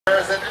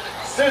Harrison.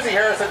 Susie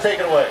Harrison, take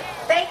it away.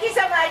 Thank you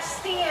so much,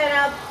 Steve.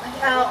 And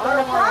an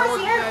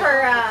applause here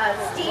for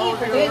Steve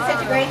for doing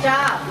such a great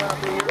job.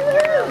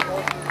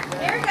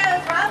 Here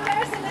goes Rob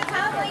Harrison, the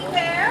Tumbling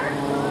Bear.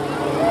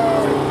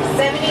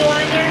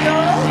 71 years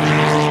old.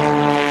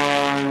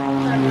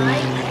 From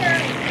right here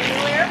in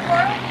Naval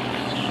Airport.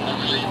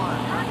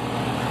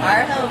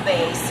 Our home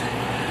base.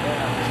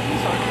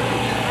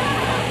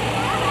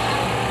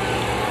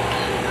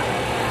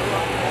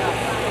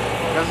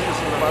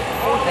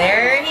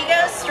 There he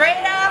goes,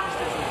 straight up.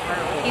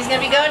 He's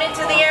going to be going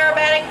into the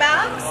aerobatic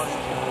box.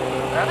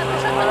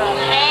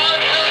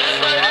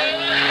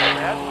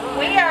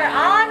 We are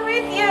on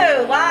with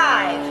you,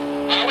 live.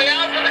 Are we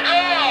out for the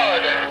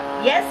crowd?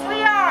 Yes,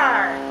 we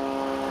are.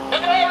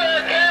 Hello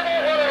there,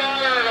 Campbell. What an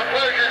honor and a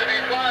pleasure to be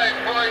flying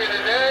for you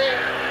today.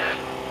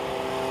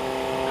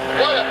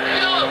 What a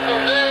beautiful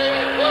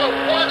day. What a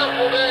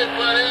wonderful day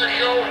for an air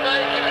show.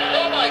 Thank you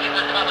so much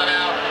for coming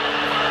out.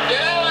 You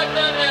know, I've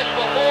done this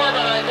before,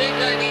 but I think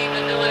I need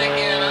to do it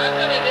again. I'm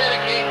going to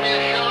dedicate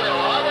this show to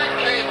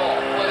Robert Cable.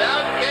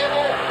 Without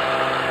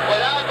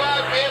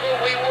Bob Cable,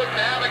 we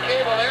wouldn't have a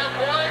cable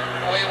airport.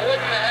 We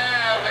wouldn't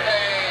have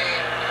a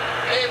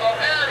cable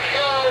air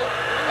show.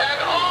 And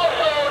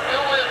also to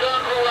his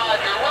Uncle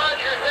Roger.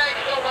 Roger,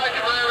 thanks so much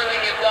for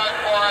everything you've done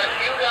for us.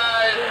 You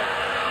guys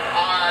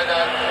are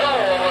the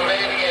soul of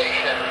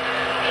aviation.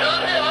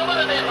 Susie, I'm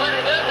going to be pretty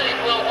busy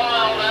for a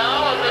while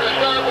now. I'm going to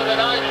start with a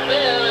nice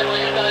spin, at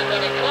least I'm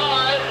going to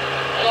try.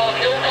 So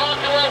if you'll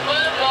talk to our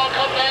friends, I'll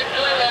come back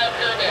to him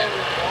after a bit.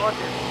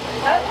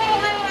 Okay,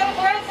 honey, have a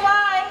great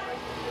flight.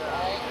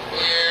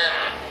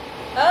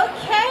 Yeah.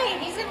 Okay,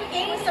 he's going to be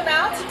gaining some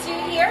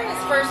altitude here. His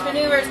first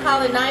maneuver is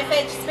called a knife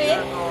edge spin.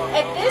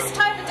 At this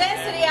type of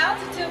density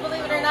altitude,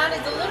 believe it or not,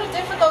 it's a little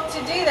difficult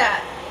to do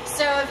that.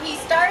 So if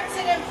he starts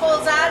it and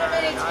pulls out of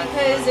it, it's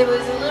because it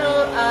was a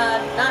little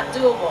not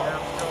doable.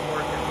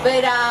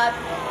 But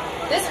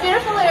this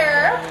beautiful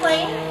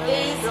airplane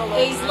is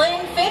a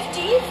Zlin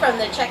 50 from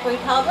the Czech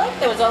Republic.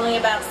 There was only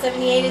about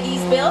 78 of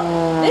these built.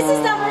 This is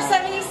number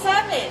 77,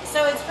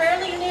 so it's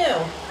fairly new.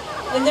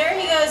 And there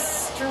he goes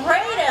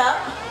straight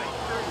up.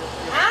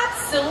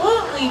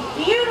 Absolutely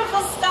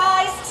beautiful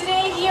skies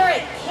today here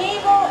at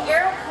Cable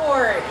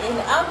Airport in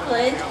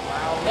Upland.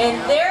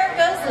 And there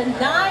goes the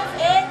knife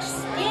edge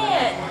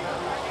spin.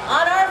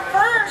 On our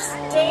first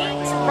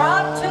date,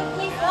 Rob took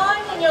me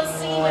flying, and you'll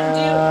see him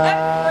do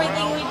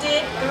everything we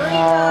did 3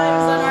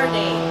 times on our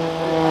date.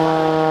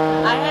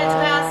 I had to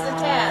pass the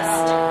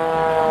test.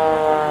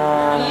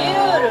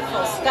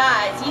 Beautiful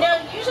skies. You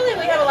know, usually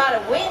we have a lot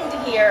of wind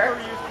here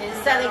in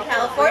Southern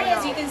California.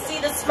 As you can see,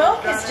 the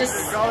smoke is just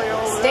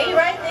stay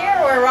right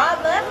there where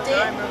Rob left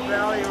it.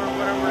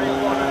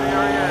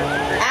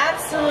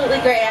 Absolutely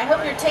great. I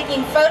hope you're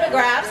taking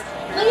photographs.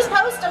 Please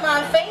post them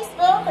on Facebook.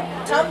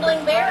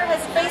 Tumbling Bear has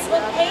a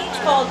Facebook page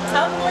called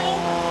Tumbling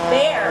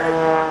Bear.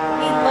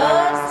 He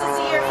loves to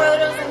see your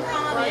photos and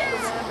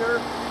comments.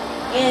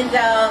 And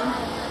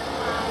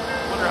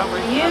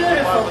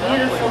beautiful,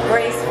 beautiful,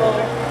 graceful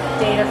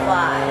day to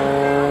fly.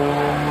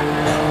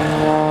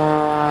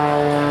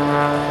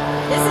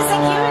 This is a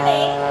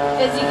Q&A.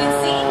 As you can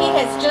see, he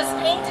has just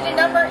painted a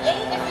number 8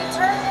 if you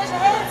turn his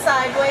head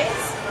sideways.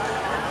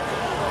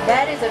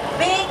 That is a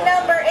big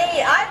number 8.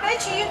 I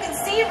bet you can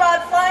see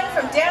Rob flying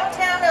from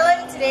downtown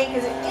LA today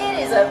because it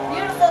is a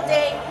beautiful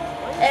day.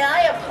 And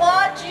I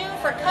applaud you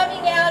for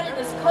coming out in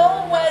this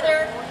cold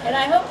weather. And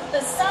I hope the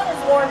sun is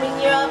warming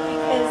you up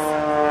because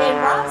in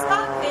Rob's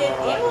cockpit,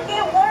 it will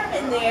get warm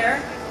in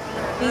there.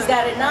 He's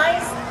got a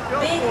nice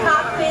big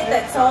cockpit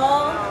that's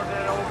all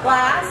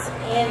glass.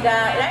 And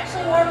it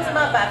actually warms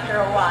him up after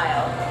a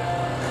while.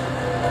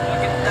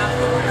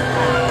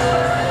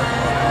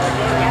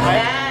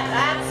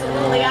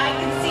 I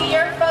can see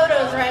your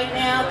photos right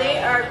now.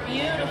 They are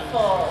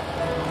beautiful.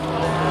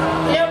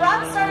 You know,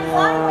 Rob started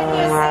flying when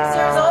he was 6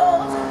 years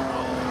old.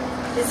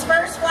 His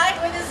first flight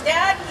with his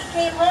dad, he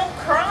came home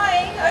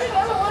crying. I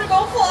don't want to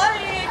go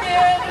flying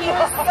again. He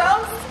was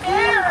so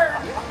scared.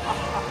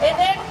 And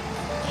then,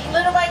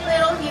 little by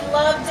little, he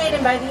loved it.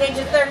 And by the age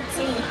of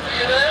 13,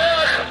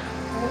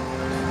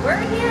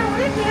 we're here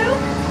with you.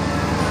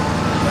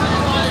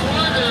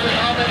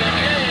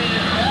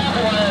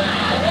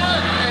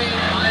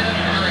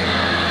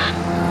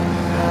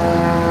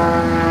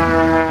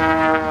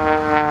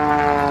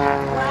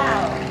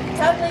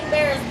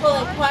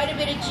 Quite a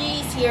bit of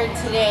G's here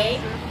today,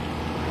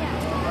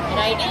 and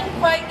I didn't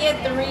quite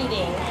get the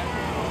reading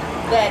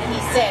that he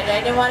said.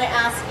 I didn't want to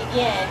ask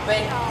again,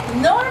 but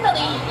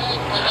normally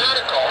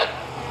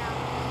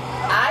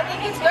I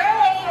think it's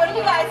great. What do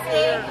you guys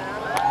think?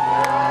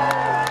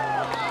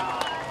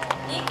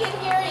 He can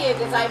hear you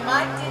because I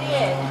mic'd it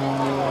in.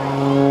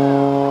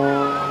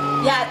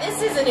 Yeah,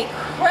 this is an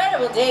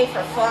incredible day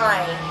for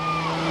flying.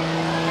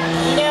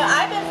 You know,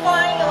 I've been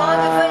flying along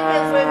the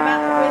foothills with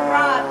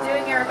Rob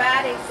doing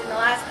aerobatics in the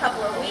last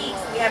couple of weeks.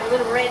 We have a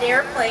little red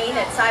airplane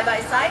at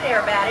side-by-side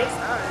aerobatics.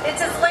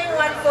 It's a Zlin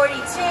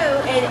 142,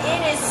 and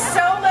it is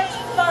so much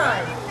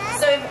fun.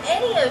 So if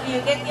any of you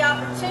get the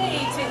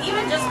opportunity to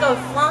even just go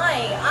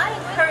flying, I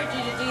encourage you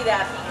to do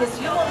that because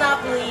you will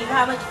not believe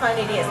how much fun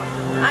it is.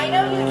 I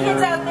know you kids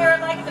out there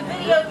like the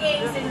video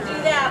games and do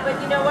that, but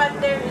you know what?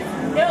 There is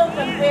no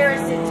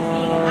comparison to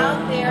being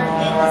out there in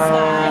the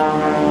sky,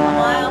 a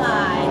mile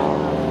high.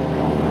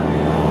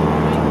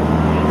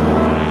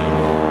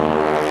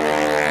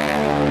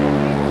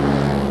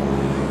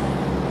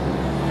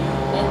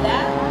 And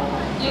that,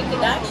 you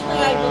can actually,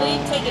 I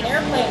believe, take an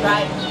airplane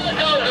ride.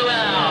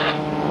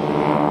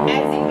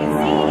 As you can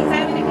see, he's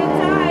having a good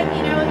time,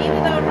 you know,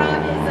 even though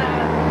Rob is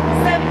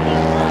 71.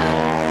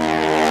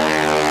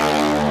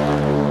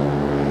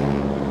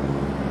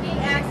 He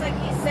acts like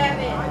he's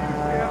 7.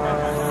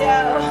 So,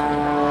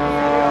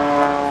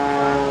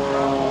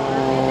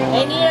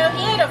 and you know,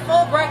 he had a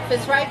full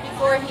breakfast right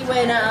before he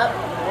went up,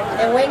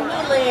 and when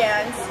he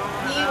lands,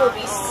 he will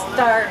be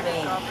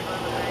starving.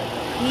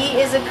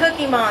 He is a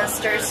cookie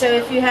monster, so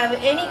if you have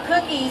any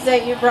cookies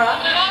that you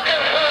brought,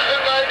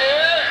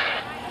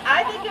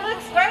 I think it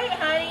looks great,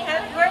 honey.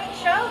 Have a great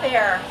show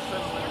there.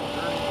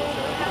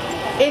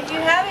 If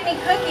you have any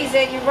cookies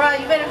that you brought,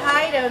 you better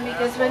hide them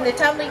because when the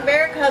tumbling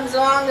bear comes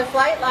along the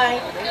flight line.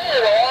 Okay,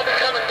 well, I'll be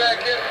coming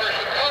back in for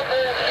some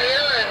tumbles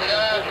here, and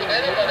if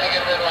anybody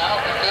gets a little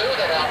altitude,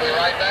 then I'll be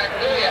right back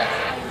to you.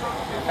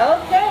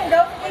 Okay,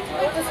 don't forget to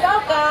put the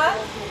stop on.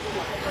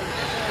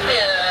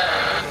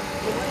 Yeah.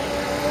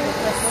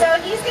 So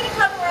he's going to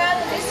come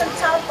around and do some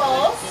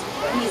tumbles.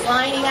 He's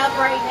lining up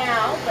right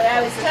now, but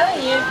I was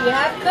telling you, if you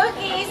have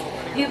cookies,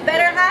 you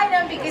better hide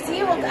them because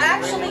he will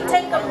actually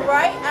take them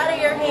right out of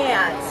your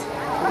hands.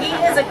 He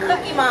is a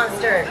cookie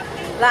monster.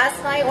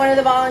 Last night, one of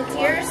the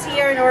volunteers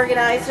here and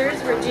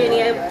organizers,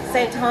 Virginia,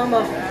 sent home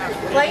a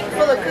plate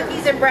full of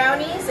cookies and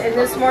brownies, and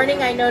this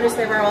morning I noticed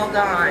they were all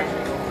gone.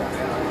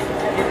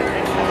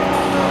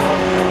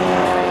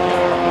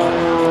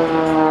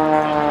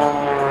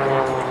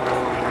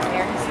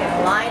 There, he's going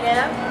to line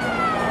up.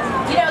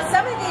 You know,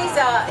 some of these,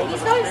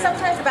 he's going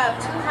sometimes about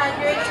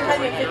 200,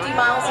 250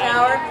 miles an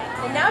hour,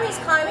 and now he's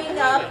climbing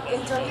up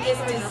until he gets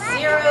to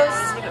 0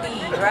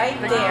 speed, right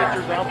there.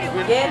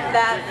 Get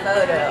that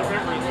photo.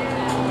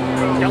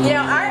 You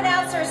know, our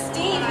announcer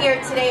Steve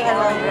here today has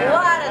a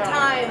lot of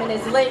time in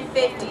his Lin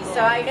 50, so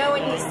I know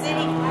when he's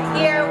sitting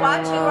here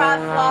watching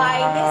Rob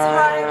fly, his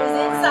heart is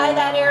inside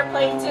that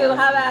airplane too.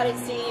 How about it,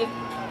 Steve?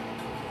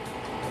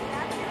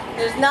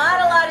 There's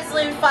not a lot of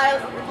Slim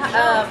pilots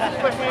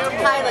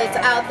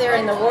out there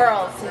in the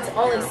world, since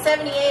only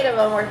 78 of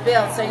them were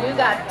built. So you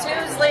got 2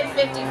 Slim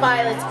 50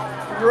 pilots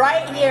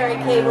right here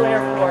at Cable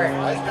Airport.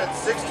 I spent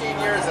 16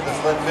 years in the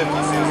Slim 50,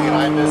 Susie, and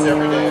I miss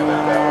every day of it.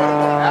 What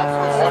an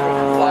absolutely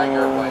wonderful flying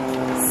airplane.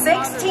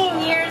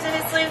 16 years in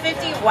a Slim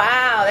 50?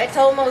 Wow, that's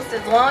almost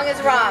as long as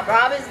Rob.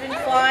 Rob has been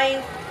flying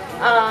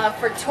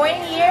for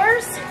 20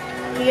 years.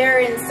 Here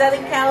in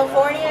Southern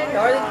California,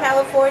 Northern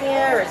California,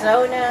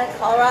 Arizona,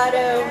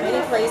 Colorado, many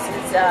places,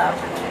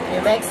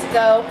 New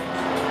Mexico.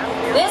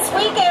 This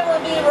weekend will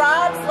be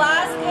Rob's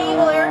last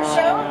Cable Air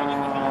Show.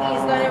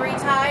 He's going to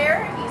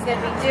retire. He's going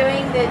to be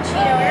doing the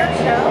Chino Air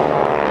Show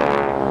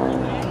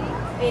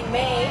in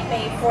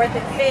May 4th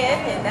and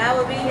 5th, and that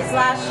will be his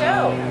last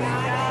show.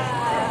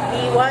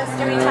 He wants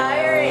to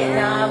retire,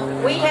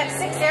 and we have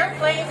 6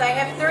 airplanes. I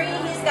have 3,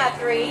 he's got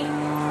 3.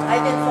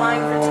 I've been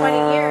flying for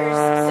 20 years,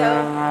 so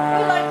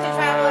we like to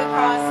travel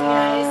across the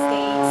United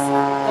States,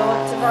 go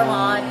up to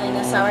Vermont in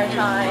the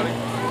summertime,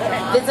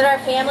 visit our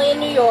family in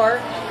New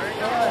York.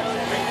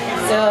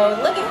 So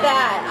look at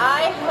that.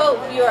 I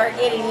hope you are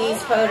getting these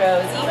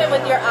photos, even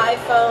with your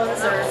iPhones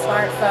or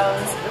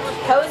smartphones.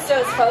 Post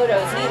those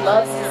photos. He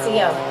loves to see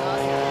them.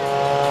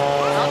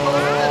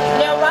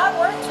 Now, Rob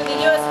worked for the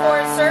U.S.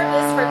 Forest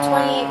Service for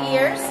 28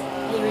 years.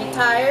 He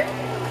retired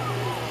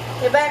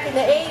back in the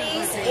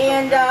 80s,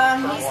 and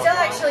he's still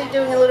actually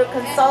doing a little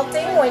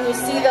consulting. When you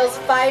see those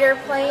fighter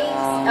planes,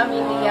 I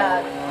mean the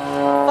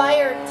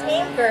fire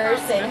tankers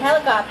and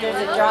helicopters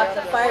that drop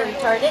the fire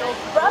retardant,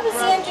 Rob is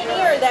the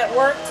engineer that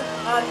worked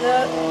on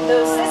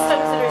those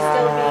systems that are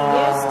still being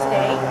used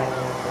today.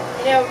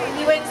 You know,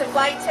 he went to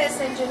Flight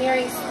Test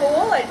Engineering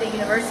School at the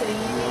University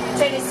of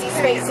Tennessee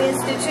Space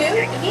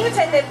Institute. He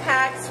attended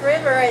Pax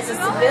River as a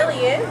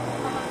civilian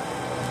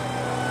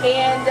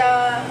and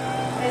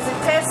as a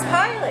test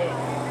pilot.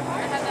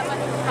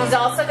 He's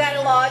also got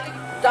a law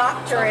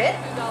doctorate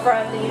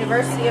from the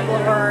University of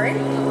Laverne,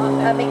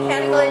 a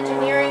mechanical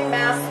engineering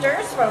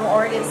master's from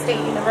Oregon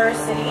State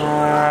University.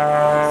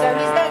 So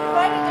he's got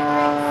quite a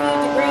few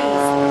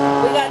degrees.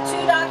 We got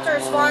 2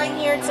 doctors flying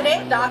here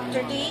today,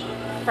 Dr. D,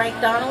 Frank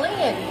Donnelly,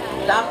 and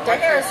Dr.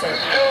 Harrison. Still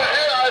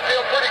here, I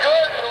feel pretty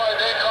good, so I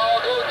think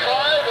I'll go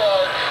try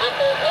the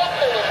triple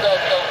double if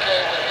that's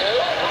okay with you.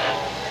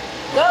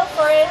 Go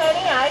for it,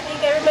 honey. I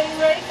think everybody's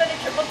ready for the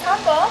triple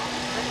tumble.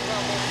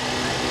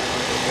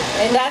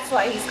 And that's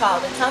why he's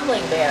called a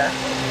tumbling bear.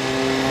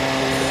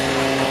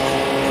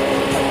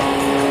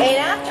 And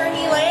after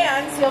he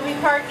lands, he'll be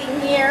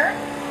parking here,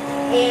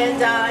 and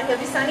he'll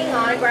be signing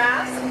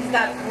autographs. He's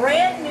got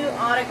brand new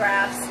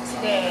autographs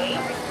today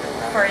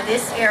for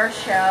this air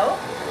show.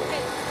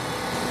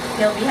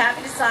 He'll be happy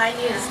to sign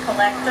you his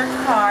collector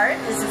card.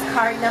 This is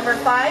card number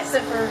 5.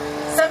 So for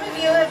some of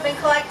you who have been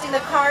collecting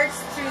the cards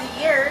through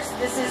the years,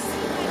 this is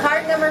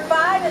card number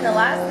 5 and the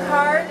last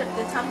card of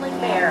the Tumbling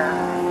Bear.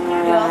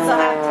 We also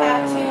have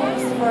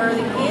tattoos for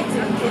the kids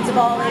and kids of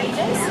all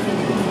ages.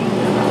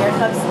 Here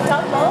comes the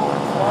tumble.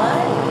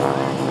 1,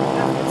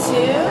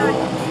 2,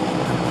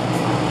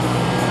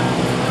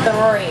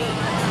 3.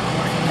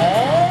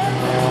 And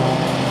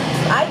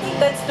I think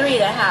that's 3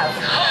 to have.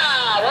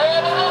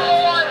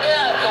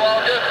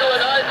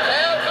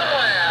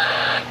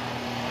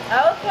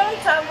 Okay,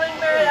 Tumbling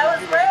Bear, that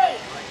was great.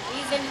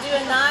 He's going to do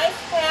a nice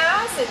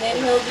pass, and then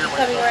he'll be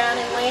coming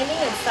around and landing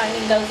and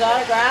signing those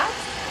autographs.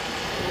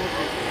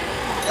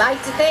 I'd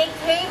like to thank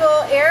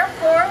Cable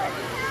Airport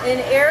and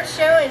Air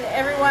Show and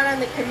everyone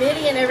on the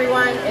committee and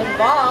everyone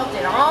involved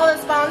and all the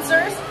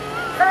sponsors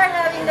for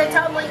having the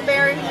Tumbling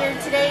Bear here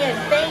today, and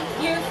thank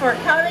you for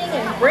coming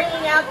and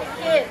bringing out the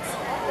kids.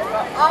 For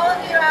all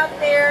of you out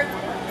there,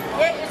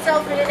 get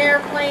yourself in an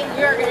airplane.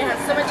 You're going to have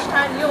so much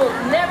time, you will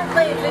never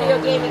play a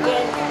video game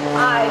again,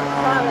 I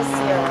promise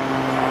you.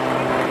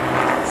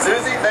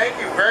 Susie, thank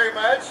you very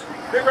much.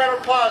 Big round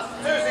of applause to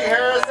Susie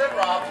Harrison,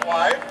 Rob's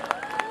wife.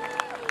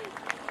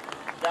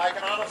 Yeah, I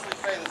can honestly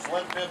say the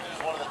Slim 50 is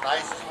one of the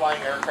nicest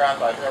flying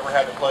aircraft I've ever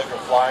had the pleasure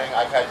of flying.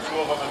 I've had 2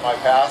 of them in my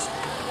past.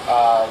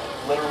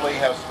 Literally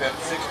have spent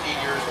 16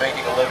 years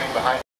making a living behind